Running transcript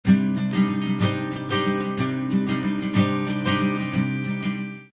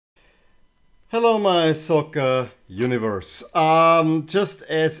Hello, my soccer universe. Just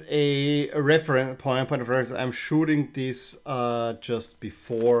as a reference point of reference, I'm shooting this just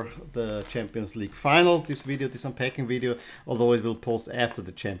before the Champions League final. This unpacking video, although it will post after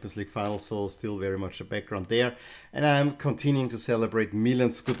the Champions League final, so still very much the background there. And I'm continuing to celebrate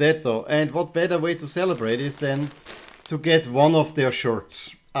Milan Scudetto. And what better way to celebrate is than to get one of their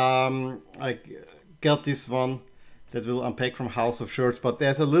shirts. I got this one that will unpack from House of Shirts, but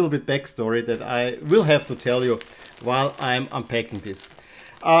there's a little bit backstory that I will have to tell you while I'm unpacking this.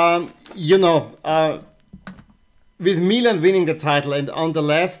 With Milan winning the title and on the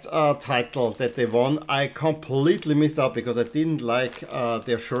last title that they won, I completely missed out because I didn't like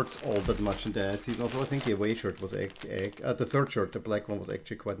their shirts all that much in the season. Although I think the away shirt was the third shirt, the black one, was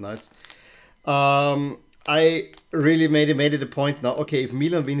actually quite nice. I really made it a point now. Okay, if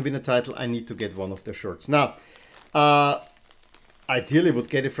Milan win a title, I need to get one of their shirts now. Ideally would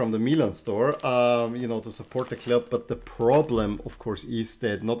get it from the Milan store, to support the club. But the problem, of course, is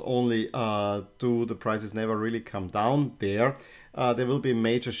that not only do the prices never really come down there, there will be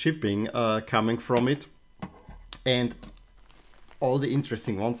major shipping coming from it. And all the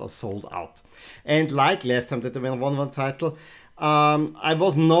interesting ones are sold out. And like last time that they won one title, I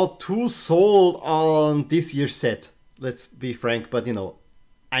was not too sold on this year's set. Let's be frank, but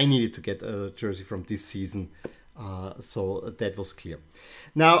I needed to get a jersey from this season. So that was clear.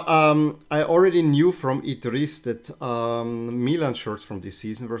 Now, I already knew from Idris that Milan shirts from this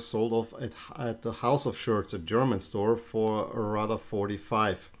season were sold off at the House of Shirts, a German store, for rather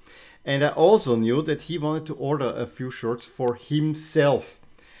 45. And I also knew that he wanted to order a few shirts for himself.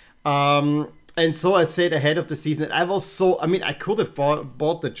 And so I said ahead of the season, I could have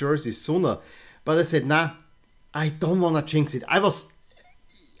bought the jersey sooner, but I said, nah, I don't want to jinx it. I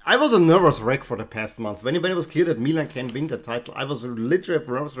was a nervous wreck for the past month. When it was clear that Milan can win the title, I was literally a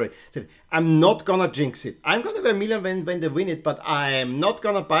nervous wreck. I said, I'm not gonna jinx it. I'm gonna wear Milan when they win it, but I'm not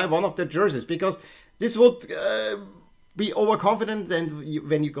gonna buy one of their jerseys because this would be overconfident, and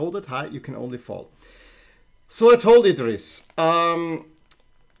when you go that high, you can only fall. So I told Idris,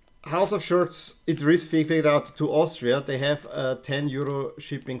 House of Shirts, Idris figured out to Austria, they have a €10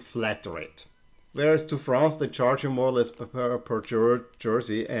 shipping flat rate. Whereas to France, they charge you more or less per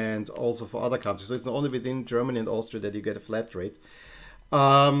jersey, and also for other countries. So it's not only within Germany and Austria that you get a flat rate.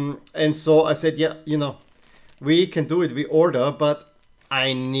 And so I said, yeah, we can do it. We order, but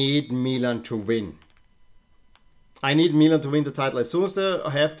I need Milan to win. I need Milan to win the title. As soon as they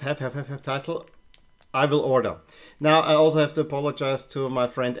have title, I will order. Now, I also have to apologize to my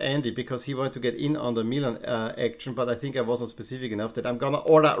friend Andy because he wanted to get in on the Milan action, but I think I wasn't specific enough that I'm gonna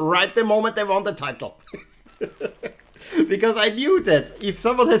order right the moment they won the title. Because I knew that if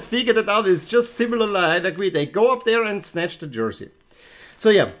someone has figured it out, it's just similar like they go up there and snatch the jersey. So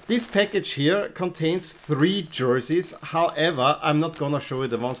yeah, this package here contains 3 jerseys. However, I'm not gonna show you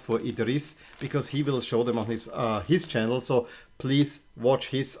the ones for Idris because he will show them on his channel. So please watch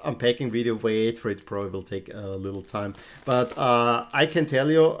his unpacking video. Wait for it, probably will take a little time. But I can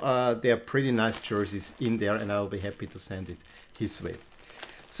tell you there are pretty nice jerseys in there, and I'll be happy to send it his way.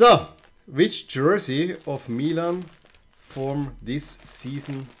 So, which jersey of Milan from this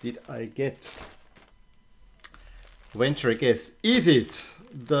season did I get? Venture a guess. Is it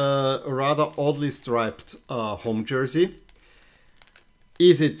the rather oddly striped home jersey?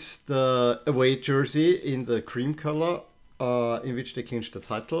 Is it the away jersey in the cream color in which they clinched the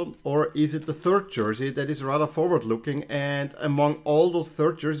title? Or is it the third jersey that is rather forward looking? And among all those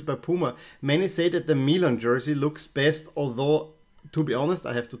third jerseys by Puma, many say that the Milan jersey looks best, although to be honest,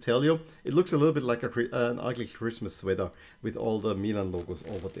 I have to tell you, it looks a little bit like an ugly Christmas sweater with all the Milan logos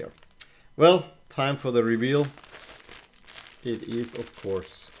over there. Well, time for the reveal. It is, of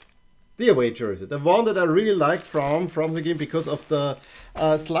course, the away jersey. The one that I really liked from the game because of the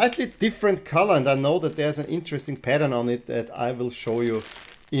slightly different color. And I know that there's an interesting pattern on it that I will show you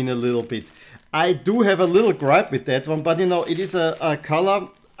in a little bit. I do have a little gripe with that one, but it is a color.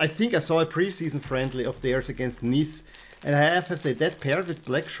 I think I saw a preseason friendly of theirs against Nice. And I have to say that paired with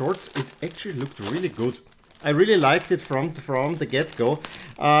black shorts, it actually looked really good. I really liked it from the get-go.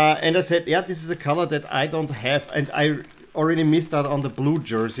 And I said, yeah, this is a color that I don't have. And I already missed out on the blue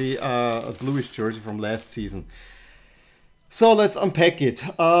jersey, a bluish jersey from last season. So let's unpack it.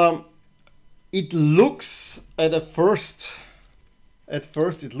 It looks at first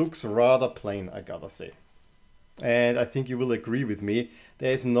it looks rather plain, I gotta say. And I think you will agree with me.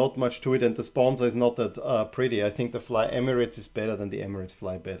 There is not much to it, and the sponsor is not that pretty. I think the Fly Emirates is better than the Emirates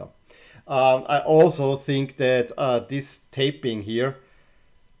Fly better. I also think that this taping here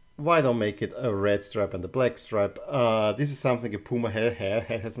why don't make it a red stripe and a black stripe? This is something a Puma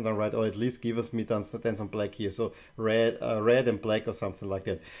hasn't done right, or at least give us me then some black here. So red and black or something like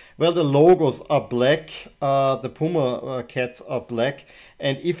that. Well, the logos are black, the Puma cats are black,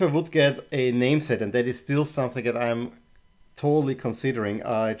 and if I would get a name set, and that is still something that I'm totally considering,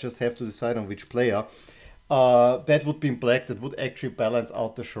 I just have to decide on which player, that would be in black. That would actually balance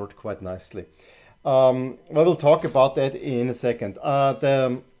out the shirt quite nicely. We'll talk about that in a second.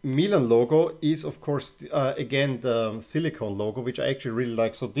 The Milan logo is, of course, again the silicone logo, which I actually really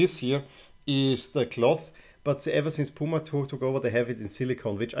like. So this here is the cloth, but ever since Puma took over, they have it in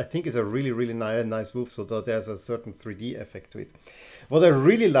silicone, which I think is a really nice move. So there's a certain 3D effect to it. What I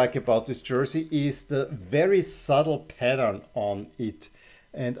really like about this jersey is the very subtle pattern on it,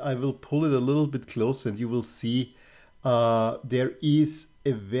 and I will pull it a little bit closer, and you will see there is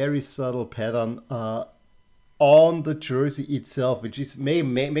a very subtle pattern on the jersey itself, which is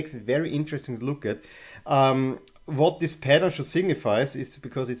makes it very interesting to look at. What this pattern should signify is,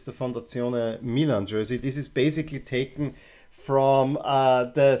 because it's the Fondazione Milan jersey, this is basically taken from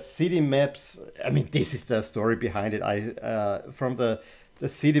the city maps. I mean, this is the story behind it. From the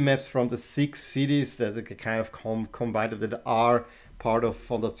city maps from the 6 cities that are kind of combined that are part of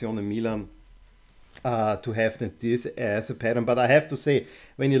Fondazione Milan, to have this as a pattern. But I have to say,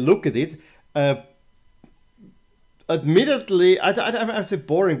 when you look at it, admittedly, I say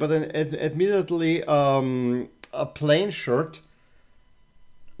boring, but admittedly, a plain shirt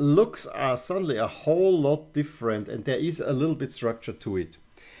looks suddenly a whole lot different, and there is a little bit structure to it.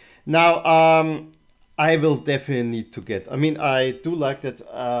 Now, I will definitely need to get. I mean, I do like that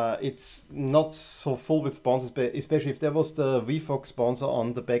it's not so full with sponsors, but especially if there was the VFox sponsor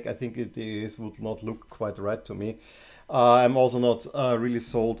on the back, I think it would not look quite right to me. I'm also not really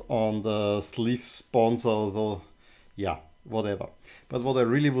sold on the sleeve sponsor, although, yeah, whatever. But what I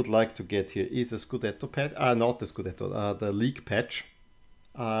really would like to get here is a Scudetto patch, not the Scudetto, the league patch.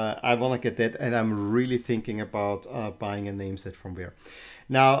 I want to get that, and I'm really thinking about buying a name set from there.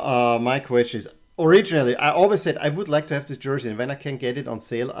 Now, my question is, originally, I always said I would like to have this jersey, and when I can get it on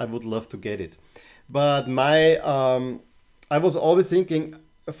sale, I would love to get it. But I was always thinking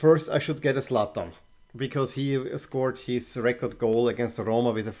first I should get a Zlatan, because he scored his record goal against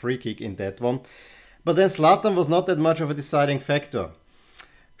Roma with a free kick in that one. But then Zlatan was not that much of a deciding factor.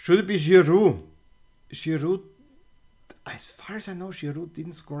 Should it be Giroud? Giroud, as far as I know, Giroud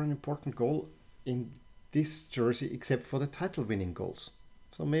didn't score an important goal in this jersey except for the title-winning goals.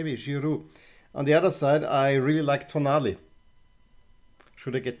 So maybe Giroud. On the other side, I really like Tonali.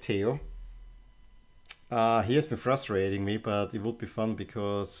 Should I get Theo? He has been frustrating me, but it would be fun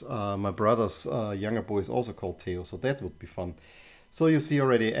because my brother's younger boy is also called Theo, so that would be fun. So you see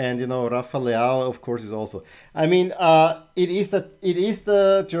already, and you know, Rafa Leao, of course, is also. I mean, it is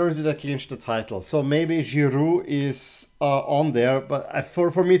the jersey that clinched the title. So maybe Giroud is on there, but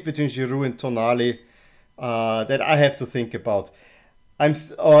for me, it's between Giroud and Tonali that I have to think about.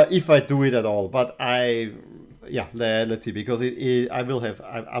 If I do it at all, but yeah, let's see, because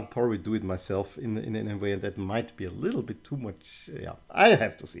I'll probably do it myself in a way that might be a little bit too much. Yeah, I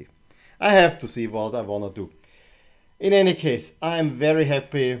have to see. I have to see what I want to do. In any case, I'm very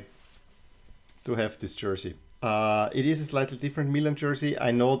happy to have this jersey. It is a slightly different Milan jersey.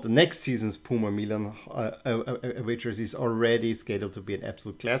 I know the next season's Puma Milan away jersey is already scheduled to be an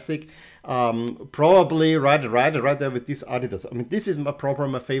absolute classic. Probably right there with this Adidas. I mean, this is probably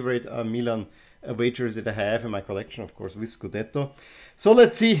my favorite Milan away jersey that I have in my collection, of course, with Scudetto. So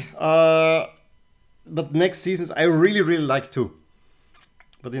let's see. But next seasons, I really like to.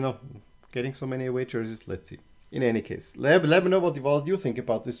 But you know, getting so many away jerseys, let's see. In any case, let me know what you think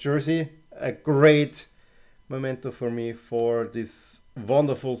about this jersey. A great memento for me for this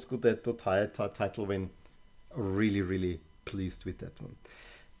wonderful Scudetto title win. Really pleased with that one.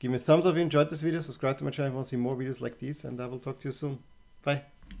 Give me a thumbs up if you enjoyed this video, subscribe to my channel if you want to see more videos like these, and I will talk to you soon. Bye.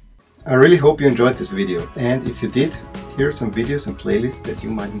 I really hope you enjoyed this video, and if you did, here are some videos and playlists that you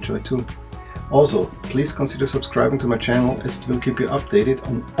might enjoy too. Also, please consider subscribing to my channel, as it will keep you updated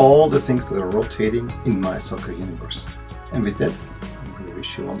on all the things that are rotating in my soccer universe. And with that, I'm going to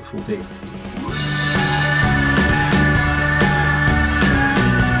wish you a wonderful day.